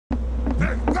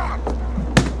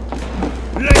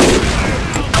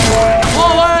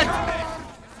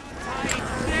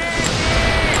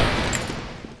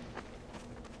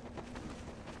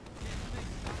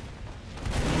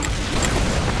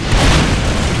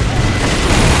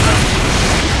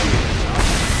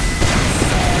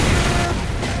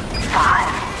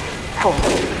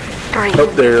Oh,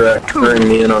 they're covering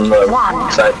me in on the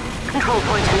side.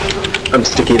 I'm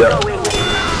sticky though.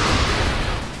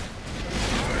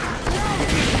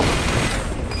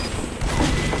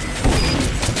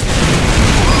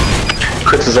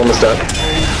 Chris is almost up.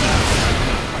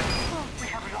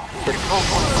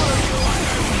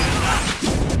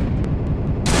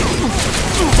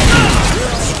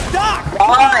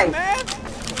 Spy!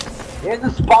 There's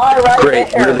a spy right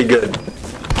Great, there. really good.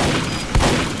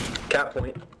 Cap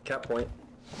point, cap point.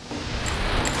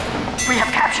 We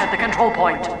have captured the control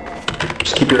point.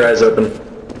 Just keep your eyes open.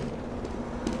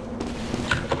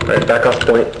 Alright, back off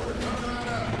point.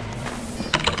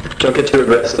 Don't get too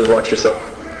aggressive, watch yourself.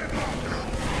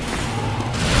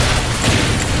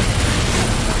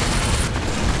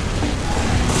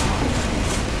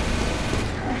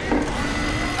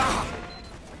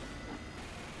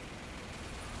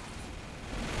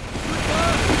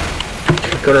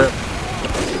 Go to...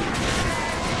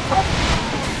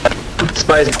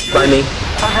 Spies by me.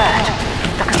 Alert.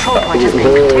 The control point has been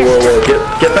Whoa, whoa, contested.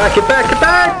 whoa. Get back, get back, get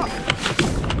back!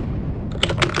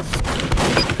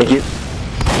 Thank you.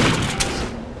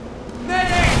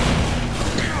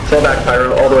 Fall back,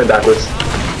 Pyro, all the way backwards.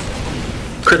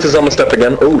 Chris is almost up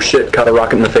again. Oh shit, caught a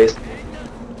rocket in the face.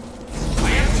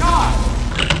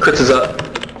 Chris is up.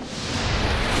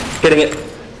 Hitting it.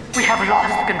 We have lost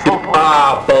the control point.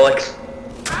 Ah, bollocks.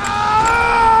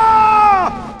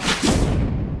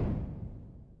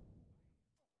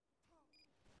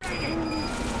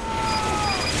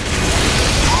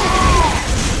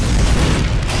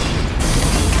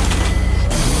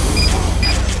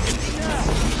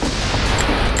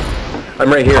 I'm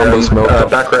right here,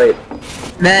 back right.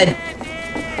 Med.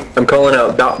 I'm calling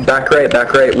out, back right,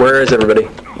 back right. Where is everybody?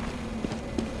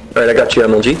 Alright, I got you,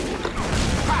 MLG.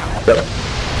 Yep.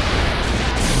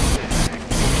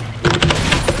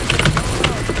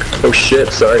 Oh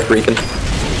shit, sorry, freaking.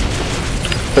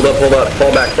 Hold up,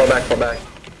 fall back, fall back, fall back.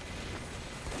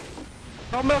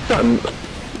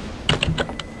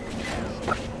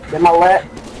 Get my let.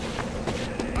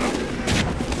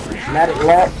 Medic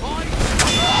let.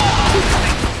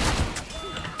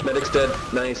 Medic's dead.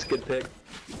 Nice, good pick.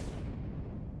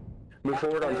 Move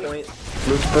forward on point.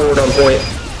 Move forward on point.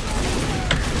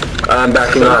 I'm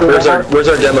backing off. Where's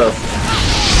our demo?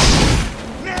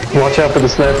 Watch out for the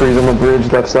sniper, he's on the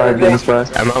bridge, left side, getting spies.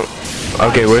 I'm out.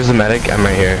 Okay, where's the medic? I'm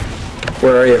right here.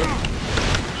 Where are you?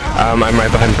 I'm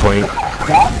right behind point.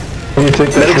 Can you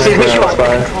take the sniper out,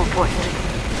 spy? Control point.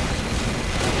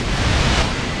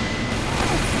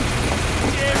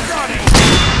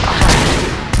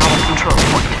 Our control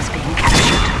point is being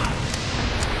captured.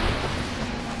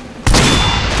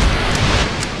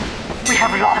 We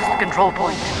have lost the control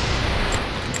point.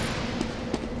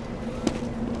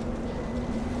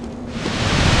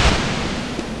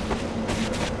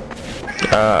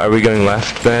 Are we going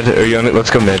left, med? Or you on it? Let's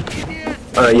go mid.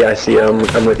 Yeah, I see. I'm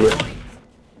with you.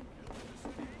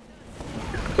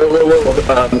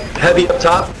 Whoa. Heavy up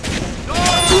top.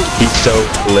 He's so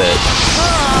lit.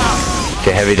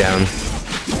 Okay, heavy down.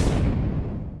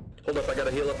 Hold up, I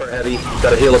gotta heal up our heavy.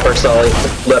 Gotta heal up our Solly.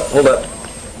 Hold up.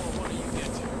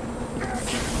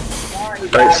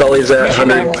 Alright, Sully's at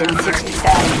 100. In 60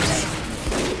 seconds.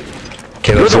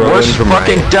 Okay, let's roll in for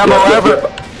fucking mine. demo ever.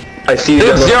 Yep. I see you.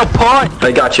 There's 0 point.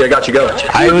 I got you, go.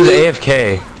 I was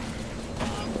AFK.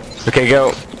 Okay,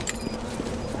 go.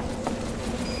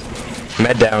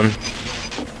 Med down.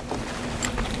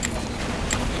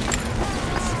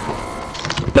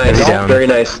 Nice, down. Very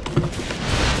nice.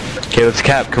 Okay, let's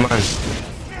cap, come on.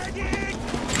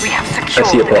 We have secured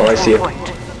I see it, Paul, I see it. point.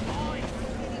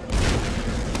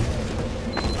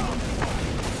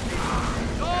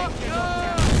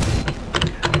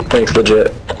 Thanks,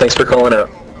 legit. Thanks for calling out.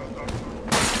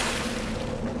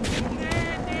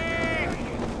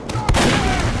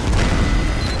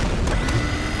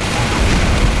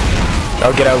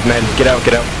 Oh, get out, man. Get out.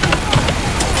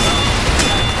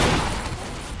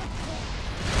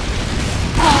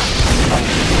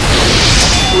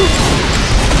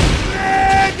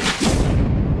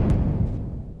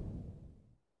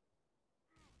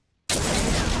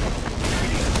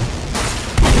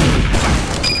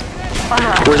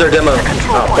 Where's our demo? Oh,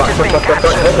 fuck.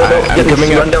 I'm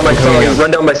coming up.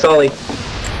 Run down my Solly.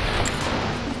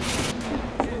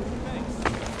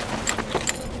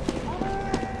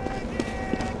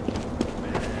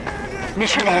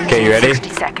 Mission ends Okay, you in ready? 60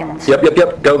 seconds. Yep.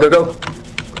 Go.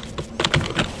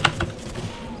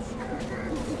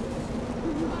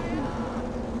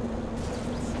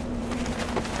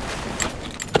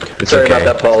 It's Sorry okay. about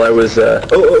that, Paul. I was,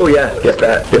 oh, yeah. Get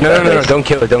that. No, don't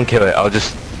kill it. I'll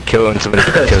just kill when somebody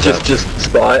kills up. just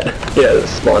spawn it. Yeah,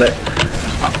 spawn it.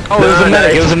 Oh, it was a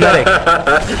medic, it was a medic.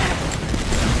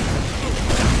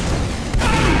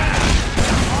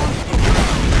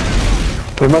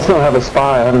 They must not have a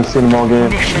spy. I haven't seen them all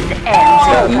game. Mission ends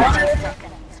in 30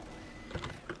 seconds.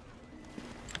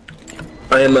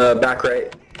 I am back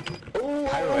right.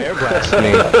 Pyro air blast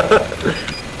me.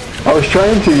 I was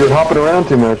trying to. You're hopping around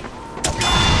too much.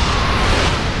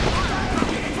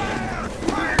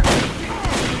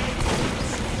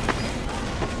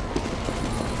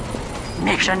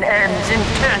 Mission ends in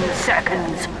 10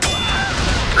 seconds.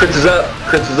 Crits is up.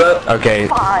 Crits is up. Okay.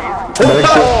 5,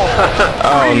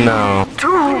 Oh no. 2,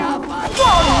 1.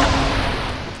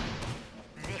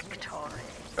 Victory.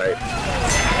 Right.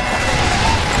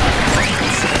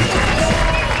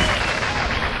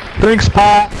 Thanks,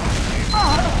 Pat.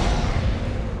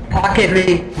 Pocket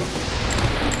me.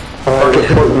 Alright,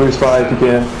 report blue spy if you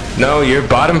can. No, you're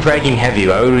bottom fragging heavy.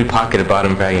 Why would we pocket a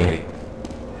bottom fragging heavy?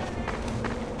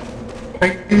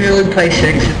 I usually play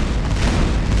 6.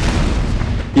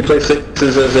 You play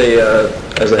sixes as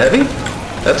a heavy?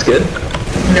 That's good.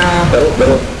 No.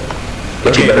 That'll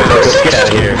get you Okay, better let's focus. get out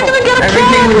of here.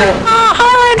 Everything was up.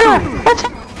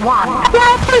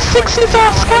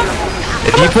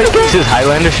 If you play sixes,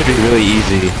 Highlander should be really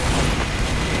easy.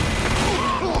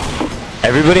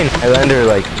 Everybody in Highlander are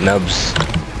like nubs.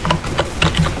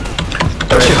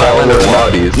 Alright, Highlander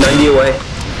lobbies. 90 away.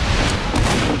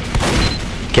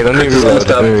 Okay, let me reload.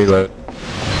 Let me reload.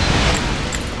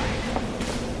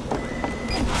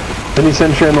 Mini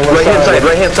sentry on the left Right hand side. side,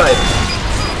 right hand side.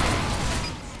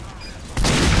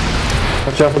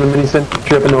 Watch out for the mini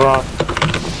sentry up in the rock.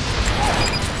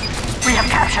 We have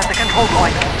captured the control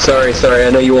point. Sorry, I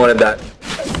know you wanted that.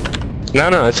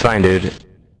 No, it's fine, dude.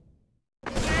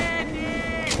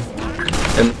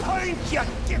 And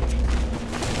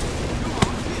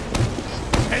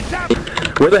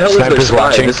where the hell is their Sniper's spy?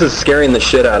 watching. This is scaring the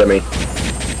shit out of me.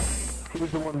 He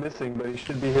was the one missing, but he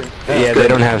should be here. Yeah, they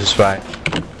don't have a spy.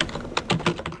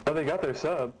 Oh, they got their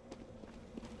sub.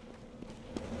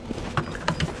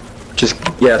 Just,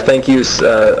 yeah, thank you,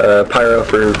 Pyro,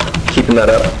 for keeping that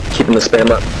up, keeping the spam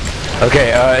up.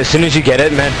 Okay, as soon as you get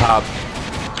it, med pop.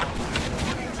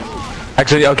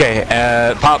 Actually, okay,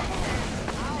 pop.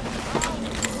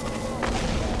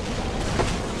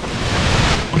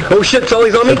 Oh shit,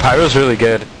 Sully's on me! The pyro's really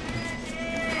good.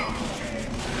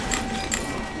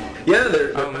 Yeah,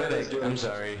 they're Oh, medic. I'm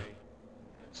sorry.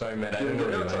 Sorry, med. I didn't know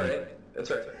No, you it's were. alright.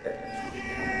 That's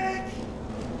right.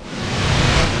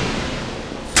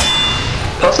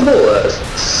 Possible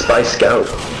spy scout.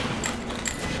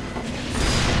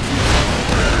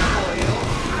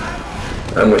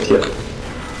 I'm with you.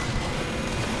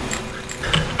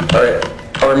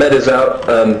 Alright, our med is out.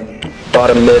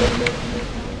 Bottom mid.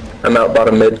 I'm out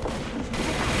bottom mid.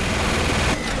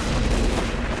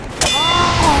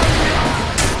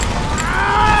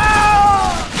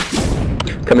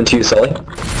 Coming to you, Sully.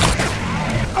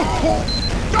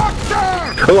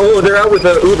 Oh, they're out with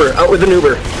an Uber. Out with an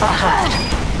Uber. Alert.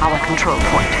 Our control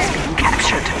point is being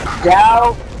captured.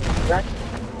 Down.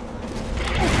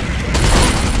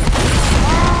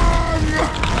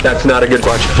 That's not a good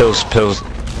watch. Pills.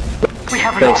 We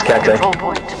have Thanks, lost the Cacti. control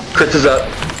point. Chris is up.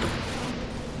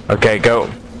 Okay, go.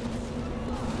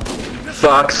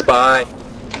 Fox spy.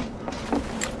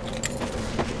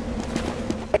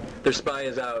 Their spy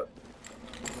is out.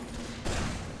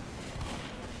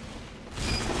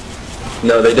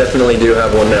 No, they definitely do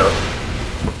have one now.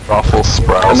 Raffle I'm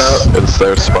Sprouse out. is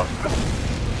their spot.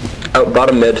 Out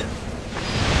bottom mid.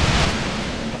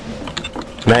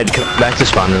 Med, come back to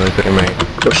spawn really quick,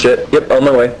 right? Oh shit. Yep, on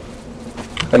my way.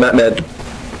 I'm at med.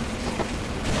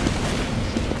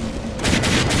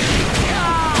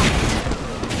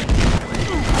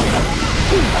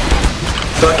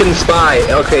 Fucking spy.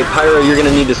 Okay, Pyro, you're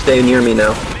gonna need to stay near me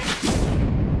now.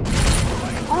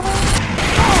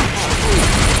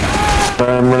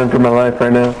 I'm running for my life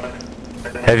right now.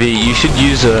 Heavy, you should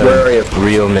use Where are you? a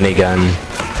real minigun.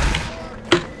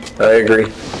 I agree.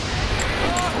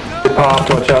 They popped,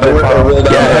 watch out, I they rolled popped.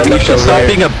 out. Yeah, you left should over stop there.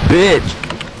 being a bitch.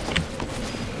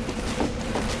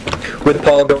 With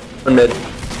Paul going mid.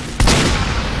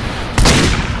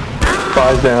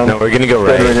 Spy's down. No, we're gonna go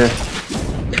Dead right.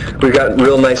 here. We've got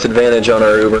real nice advantage on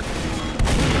our Uber.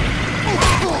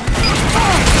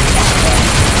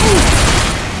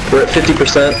 We're at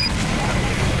 50%.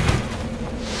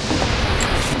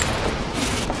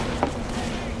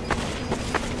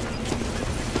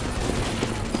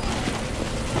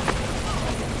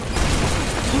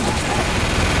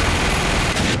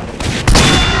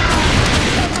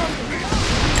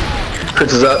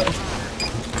 Chris is up.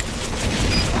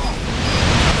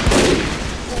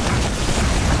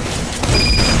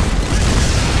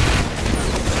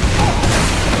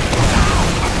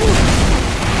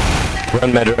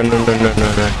 Run, med, run.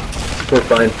 We're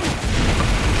fine.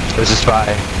 There's a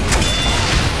spy.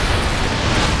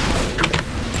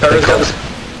 Pyro's got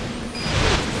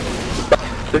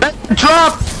the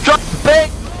Drop big!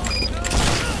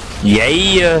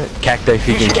 Yeah! Cacti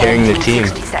freaking carrying the team.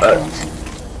 60 seconds.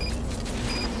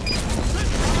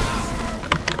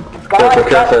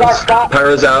 careful.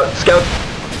 Pyro's out. Scout.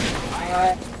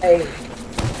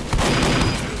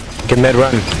 Get med,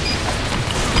 run.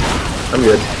 I'm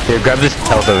good. Here, grab this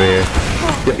health over here.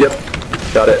 Yep.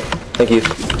 Got it. Thank you.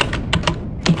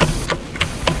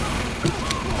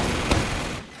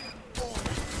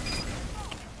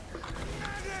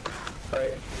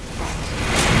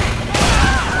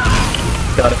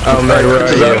 Got it. Oh man, where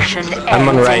are you? Mission I'm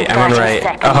on ends right, in I'm on 30 right.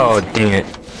 seconds. Oh, dang it.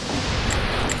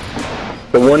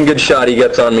 The one good shot he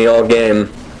gets on me all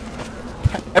game.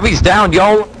 Heavy's down,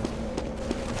 yo!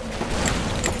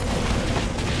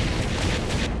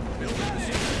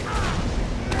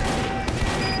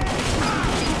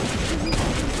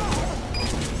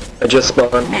 I just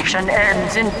spawned. Mission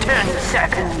ends in 10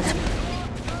 seconds.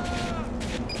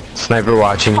 Sniper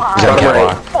watching. He's on Bottom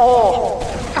catwalk. right. 4,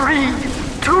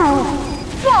 3, 2,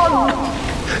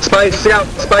 1. Spy scout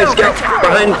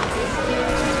behind.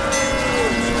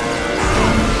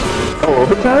 Oh,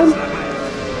 overtime?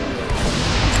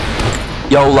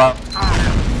 YOLO.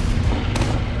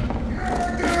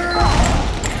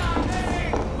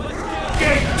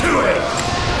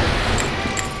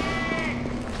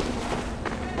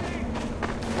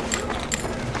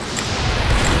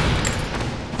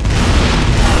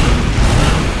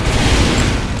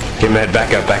 Get med,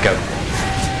 back up.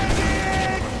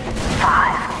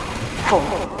 5, 4,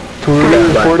 Two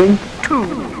reporting? 2,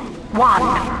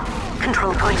 1.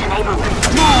 Control point enabled. Move!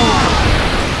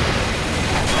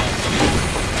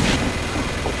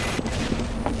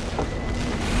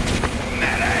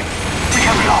 We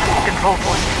have lost the control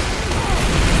point.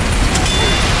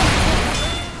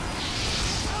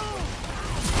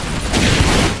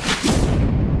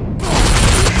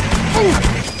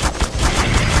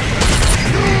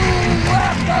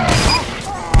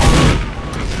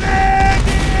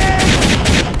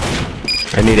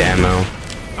 I need ammo.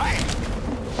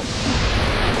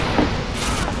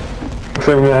 Looks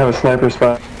like we're gonna have a sniper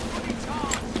spot.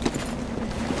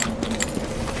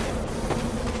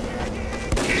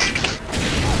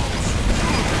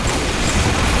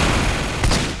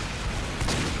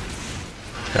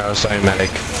 Oh, sorry,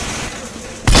 medic.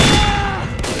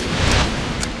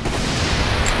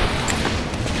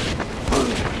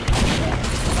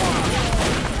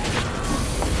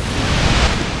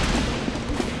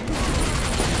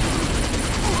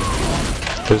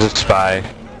 There's a spy.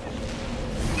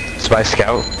 Spy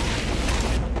scout.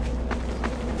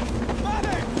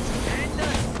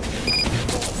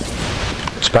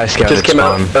 Spy scout Just at came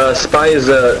spawn. out. Spy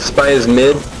is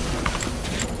mid.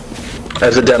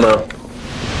 As a demo.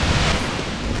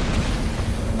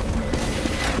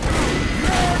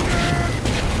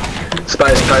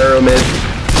 Spy is pyro mid.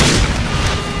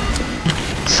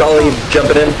 Solly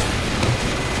jumping in.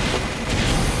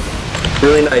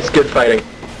 Really nice, good fighting.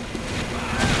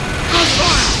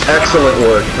 Excellent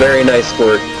work, very nice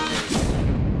work.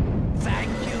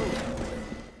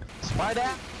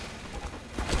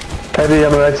 Heavy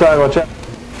on the right side, watch out.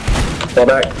 Fall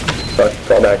back. Fuck,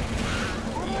 fall back.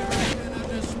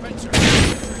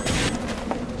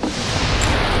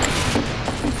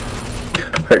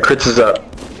 Alright, Crits is up.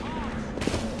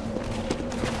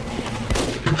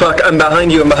 Fuck, I'm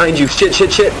behind you.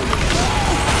 Shit.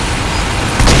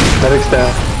 Medic's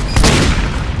down.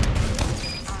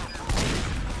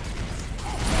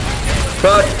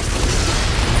 Fuck.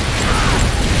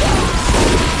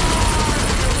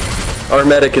 Our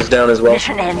medic is down as well.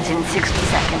 Mission ends in 60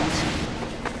 seconds.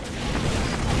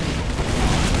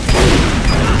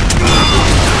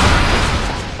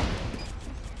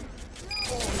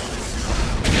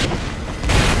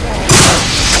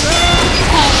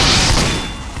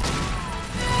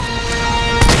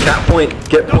 Cap point,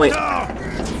 get point.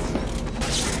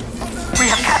 We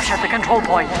have captured the control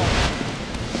point.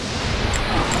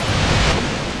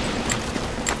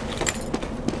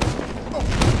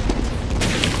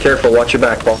 Careful, watch your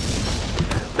back, Paul.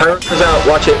 Pyro's out,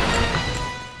 watch it.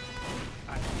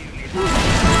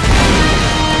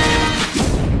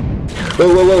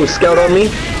 Whoa, scout on me.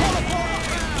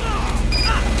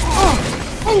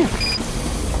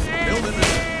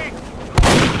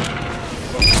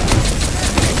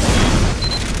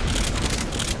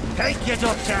 Take your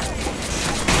doctor.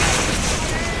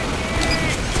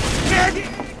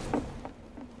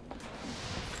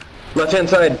 Left hand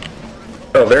side.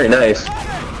 Oh, very nice.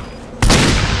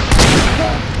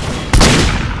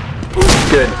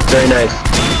 Good, very nice.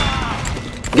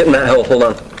 Getting that health, hold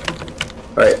on.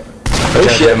 Alright. Oh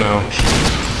That shit. demo.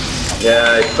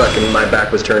 Yeah, my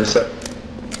back was turned, so...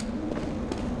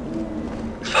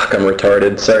 Fuck, I'm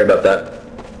retarded. Sorry about that.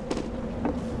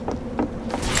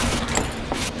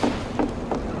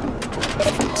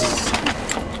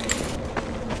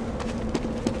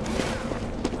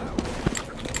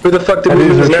 Who the fuck did we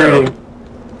lose now? Alert.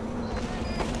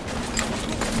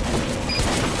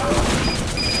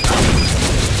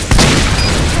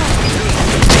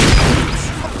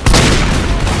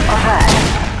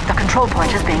 The control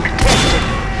point is being contested.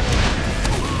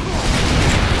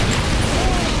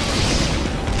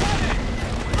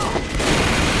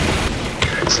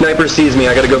 Sniper sees me,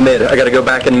 I gotta go mid. I gotta go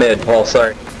back in mid, Paul,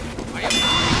 sorry.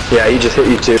 Yeah, he just hit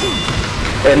you too.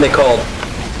 And they called.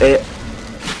 We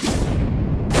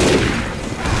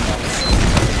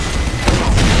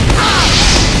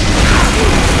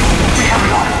have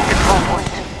lost control point.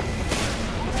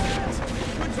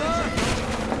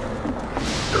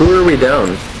 Who are we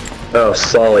down? Oh,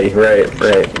 Solly, right.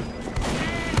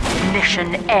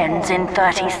 Mission ends in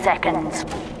 30 seconds.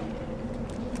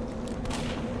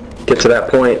 Get to that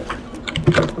point.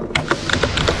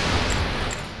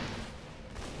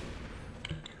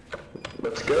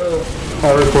 Let's go.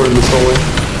 I recorded the Sully.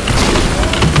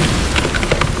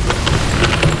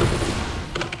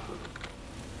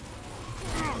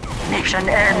 Mission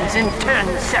ends in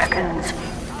 10 seconds.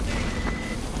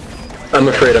 I'm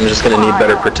afraid I'm just gonna need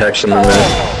better protection than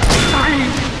that.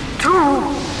 3, 2,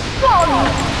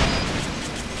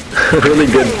 1. Really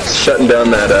good shutting down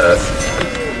that,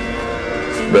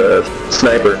 the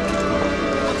sniper.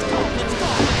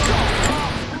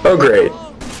 Oh great.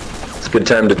 It's a good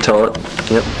time to taunt.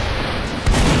 Yep.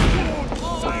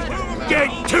 Get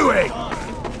to it!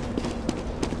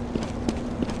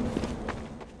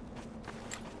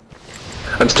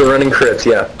 I'm still running crits,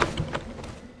 yeah.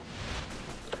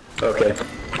 Okay.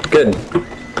 Good.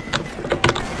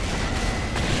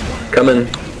 Coming.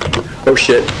 Oh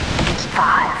shit.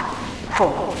 5,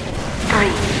 4,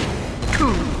 3, 2,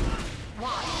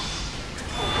 1.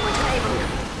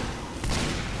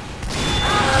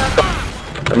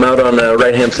 I'm out on the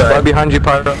right hand Right side. behind you,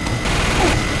 Pyro.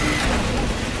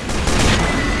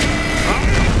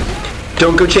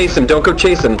 Don't go chase him, don't go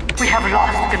chase him. We have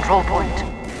lost control point.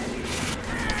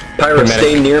 Pyro, Medic.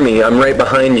 stay near me. I'm right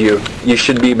behind you. You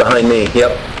should be behind me.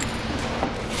 Yep.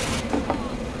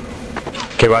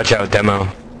 Okay, watch out, demo.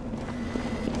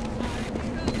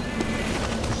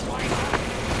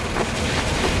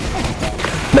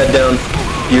 Med down.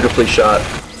 Beautifully shot.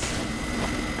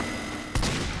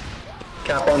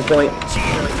 Cap on point.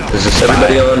 There's a spy.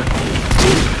 Everybody on.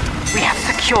 We have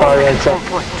secured the control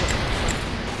point.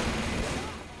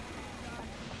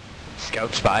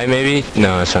 Scout spy, maybe?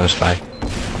 No, it's not a spy.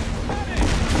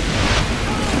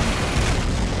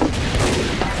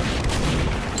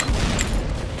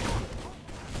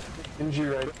 NG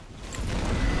right.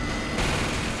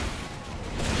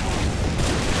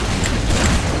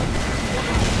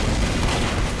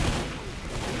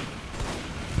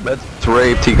 Med's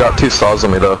raped, he got 2 saws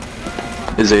on me though.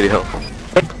 He's 80 health.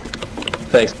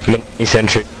 Thanks.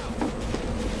 Eccentric.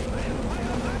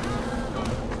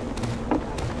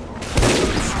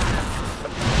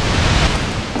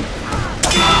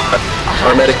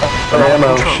 Our medic.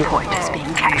 Ammo. Control point is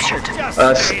being captured.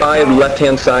 Spy left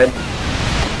hand side.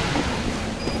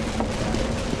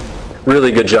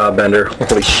 Really good job, Bender.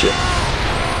 Holy shit.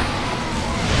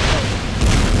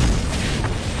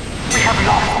 We have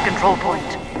lost control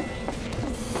point.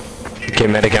 Okay,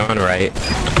 medic on right.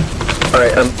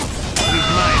 Alright,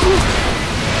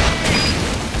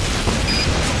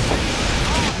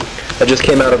 I just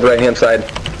came out of right hand side.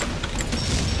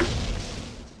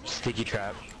 Sticky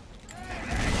trap.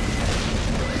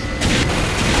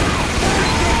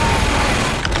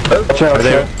 Watch out, Are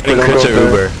they Chip. running Don't crits go or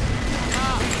there. Uber?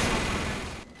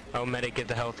 Oh, medic, get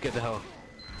the health, get the health.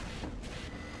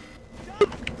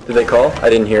 Did they call? I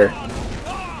didn't hear.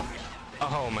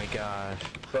 Oh my gosh.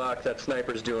 Fuck, that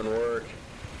sniper's doing work.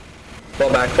 Fall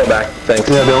back, thanks.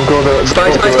 Yeah, don't go there. Spy,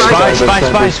 don't go spy,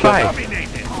 there. Spy.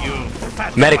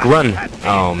 Medic, run!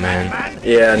 Oh man.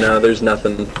 Yeah, no, there's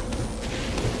nothing.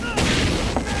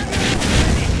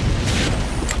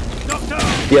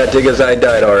 Yeah, Digazai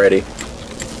died already.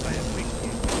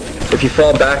 If you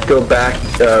fall back, go back,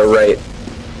 right.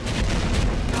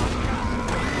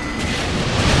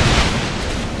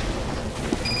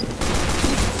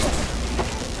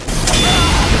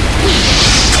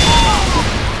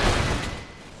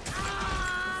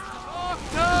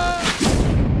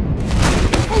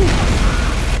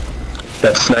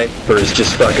 That sniper is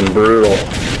just fucking brutal.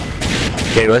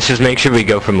 Okay, let's just make sure we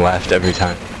go from left every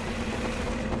time.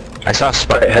 I saw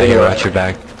Spike Alright, heading heading left. watch your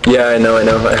back. Yeah, I know.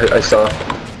 I saw.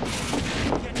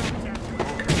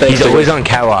 Thanks, He's always on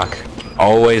catwalk.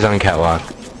 Always on catwalk.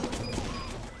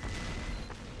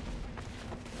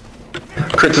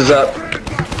 Crits is up.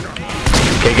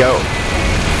 Okay, go.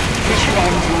 Mission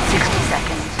ends in 60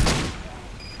 seconds.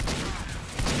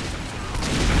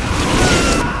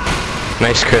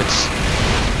 Nice crits.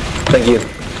 Thank you.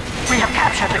 We have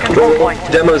captured the control point.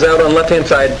 Demo's out on left-hand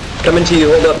side. Coming to you.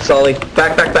 Hold up, Solly.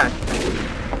 Back.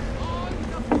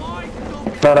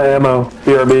 Out of ammo.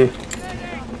 BRB.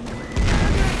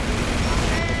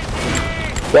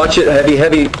 Watch it.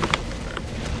 Heavy.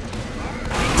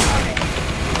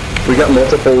 We got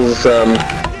multiples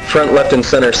front, left, and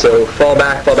center, so fall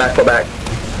back.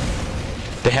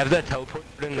 They have that teleport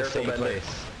in the Careful, same Bender.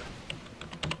 place.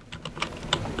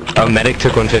 Oh, medic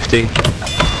took 150.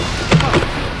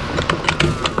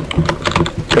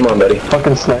 Come on, buddy.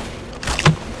 Fucking snake.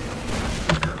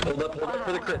 Hold up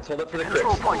for the crits.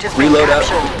 Control point has been Reload out.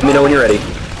 captured. Let me know when you're ready.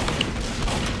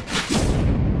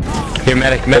 Here,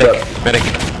 medic. up.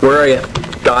 Where are you?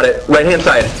 Got it. Right-hand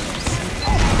side.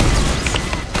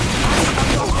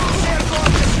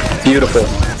 Beautiful.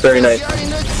 Very nice.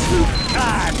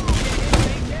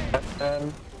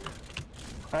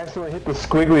 I accidentally hit the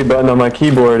squiggly button on my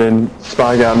keyboard and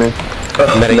Spy got me.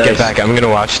 Oh, Medic, nice. get back. I'm gonna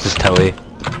watch this telly.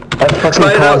 That fucking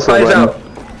Spy's out. console Spy's button out.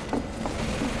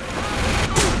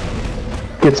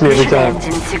 gets me every Mission time. ends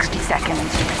in 60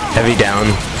 seconds. Heavy down.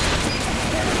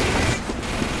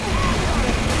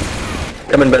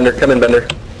 Come in, Bender.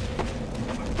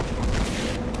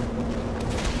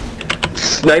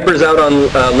 Sniper's out on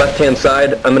left-hand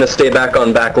side. I'm gonna stay back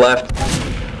on back left.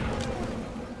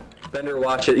 Bender,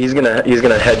 watch it. He's gonna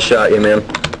headshot you, man.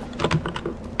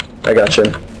 I got you.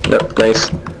 Nope, nice.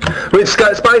 Wait,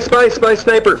 spy,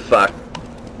 sniper. Fuck.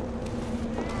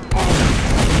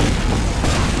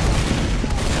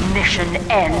 Mission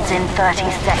ends in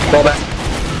 30 seconds. Fall back.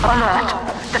 Alert!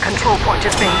 The control point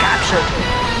is being captured.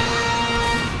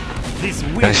 This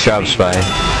will Nice job, Spy.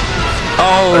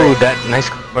 Oh, that nice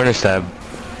corner stab.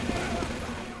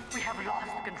 We have lost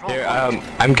the control Here, point.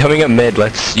 I'm coming up mid.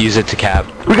 Let's use it to cap.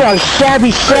 We got a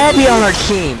Shabby on our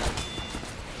team.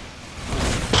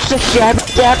 It's the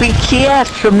Shabby TS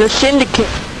from the Syndicate.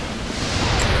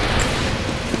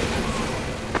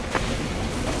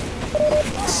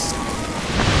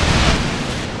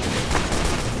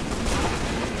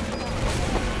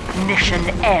 Mission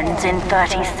ends in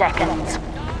 30 seconds.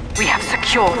 We have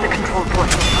secured the control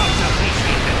point.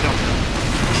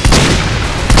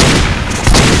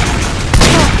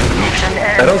 Mission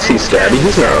ends I don't see in Stabby.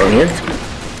 He's not on here.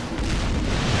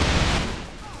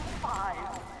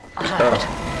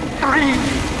 3,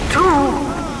 2,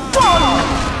 1.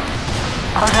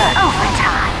 Alert.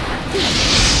 Overtime.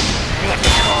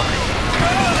 Victory.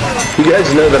 You guys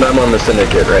know that I'm on the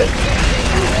Syndicate, right?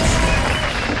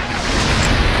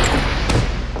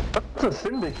 It's a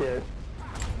syndicate.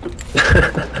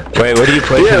 Wait, what do you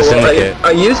play for Yeah, the well, Syndicate?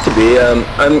 I used to be.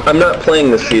 I'm not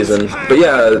playing this season, but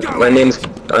yeah, my name's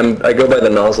I go by the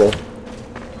Nozzle.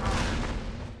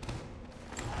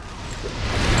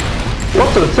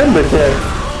 What's a syndicate?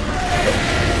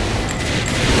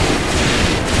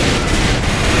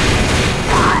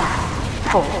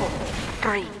 4,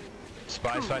 3,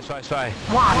 Spy.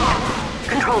 1.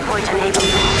 Control point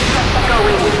enabled. Go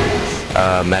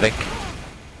in. Medic.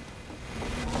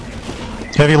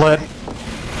 Heavy lead.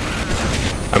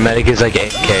 Our medic is like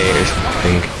 8K or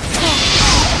something.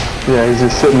 Yeah, he's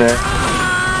just sitting there.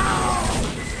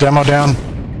 Demo down.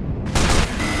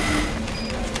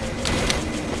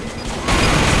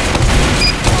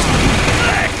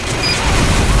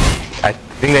 I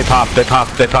think they popped.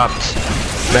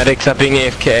 Medic's up being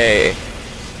AFK.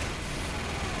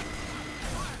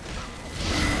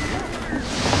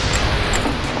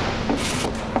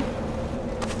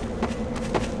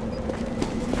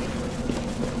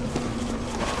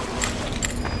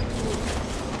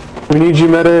 We need you,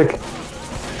 medic.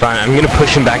 Fine, I'm gonna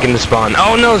push him back into spawn.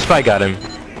 Oh no, Spy got him.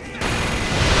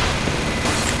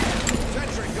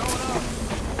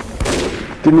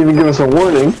 Didn't even give us a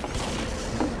warning.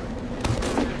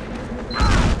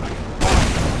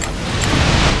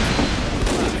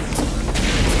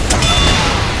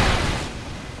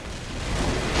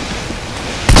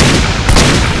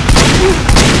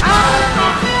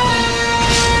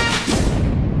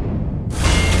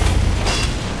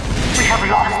 We have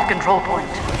lost the control point.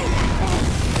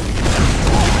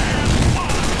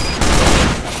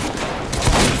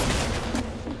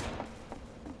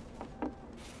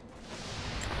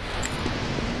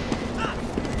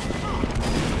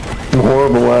 I'm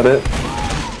horrible at it.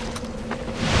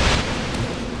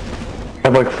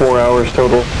 have like 4 hours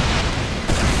total.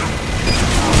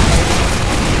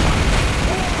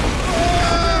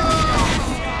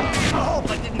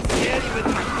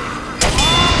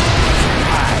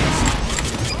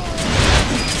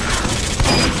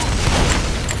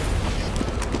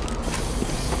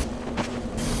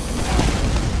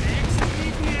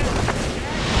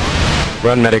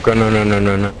 Run, medic, run, run, run, run,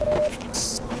 run, run.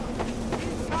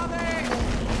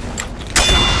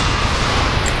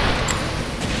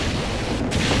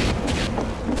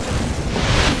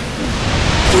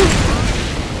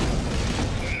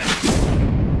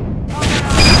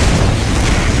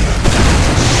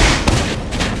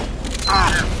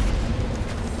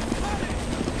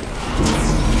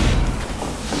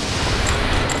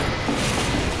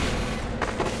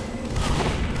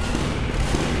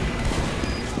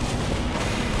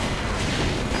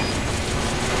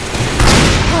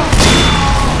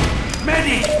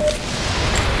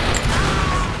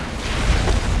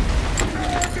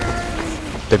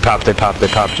 They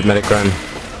popped, medic run.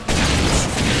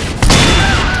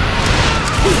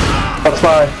 That's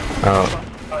fine. Oh.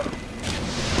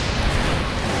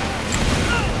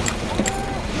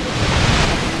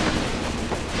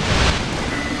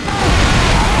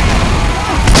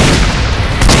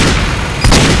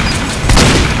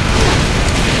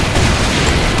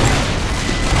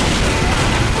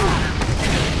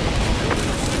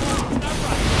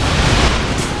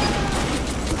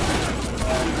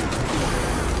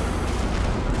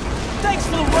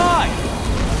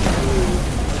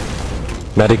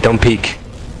 Medic, don't peek.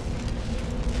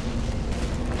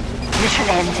 Mission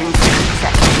ends in 60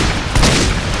 seconds.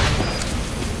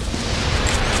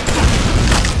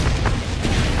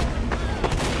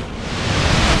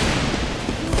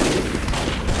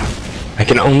 I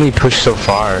can only push so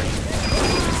far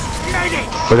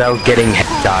without getting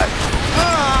headshot.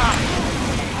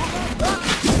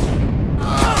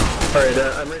 Alright,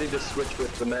 I'm ready to switch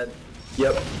with the med.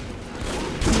 Yep.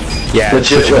 Yeah,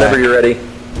 Legit, switch whenever back. you're ready.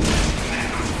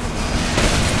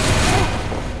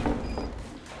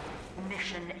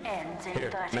 Mission ends in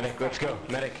Here, 30 medic, let's go.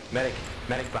 seconds.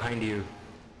 Medic behind you.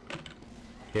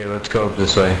 Here, let's go up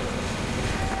this way.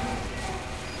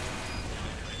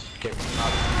 Okay.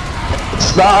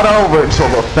 It's not over until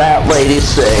the fat ladies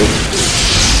say,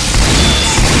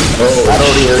 I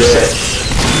don't hear it.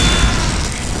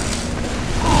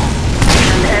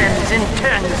 Mission ends in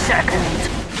 10 seconds.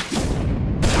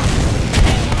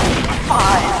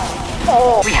 5,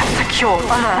 4. We have secured.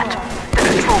 Alert. The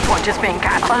control point is being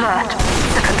captured. Alert.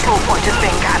 The control point is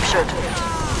being captured.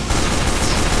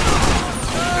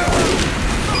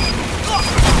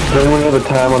 Does anyone know the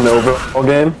time on the overall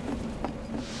game?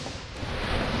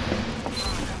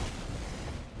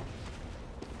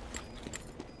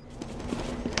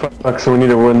 Fuck, so we need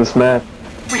to win this match.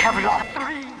 We have lost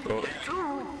 3, 2,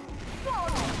 1.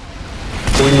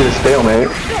 So we can get a stalemate.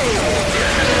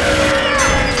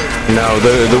 No, we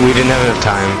didn't have enough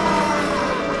time.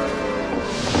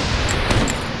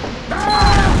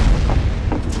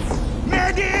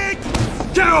 Medic!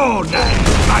 Get on now,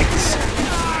 mates!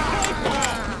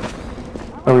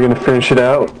 Are we gonna finish it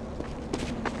out?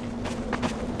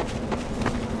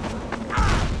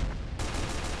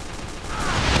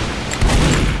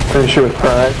 Finish it with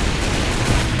pride.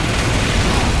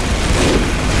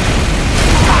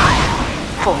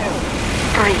 5, 4,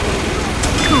 3,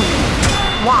 2,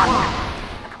 1.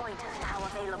 The point is now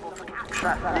available for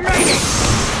capture.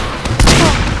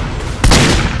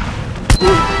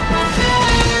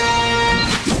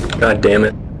 God damn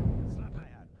it.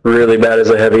 Really bad as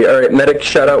a heavy. Alright, medic,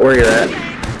 shout out where you're at.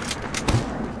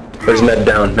 Where's med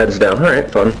down? Med's down.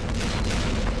 Alright, fun.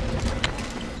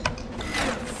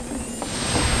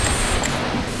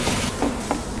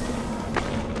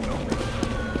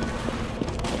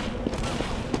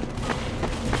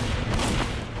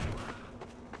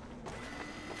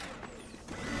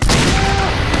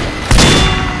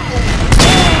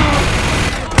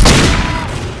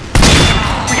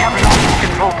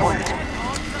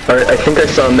 Alright, I think I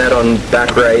saw Med on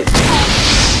back right.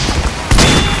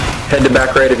 Head to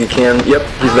back right if you can. Yep,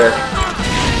 he's there.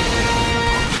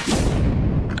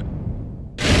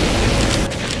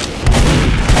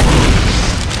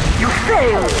 You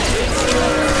failed!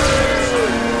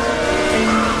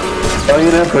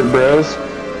 Valiant effort, bros.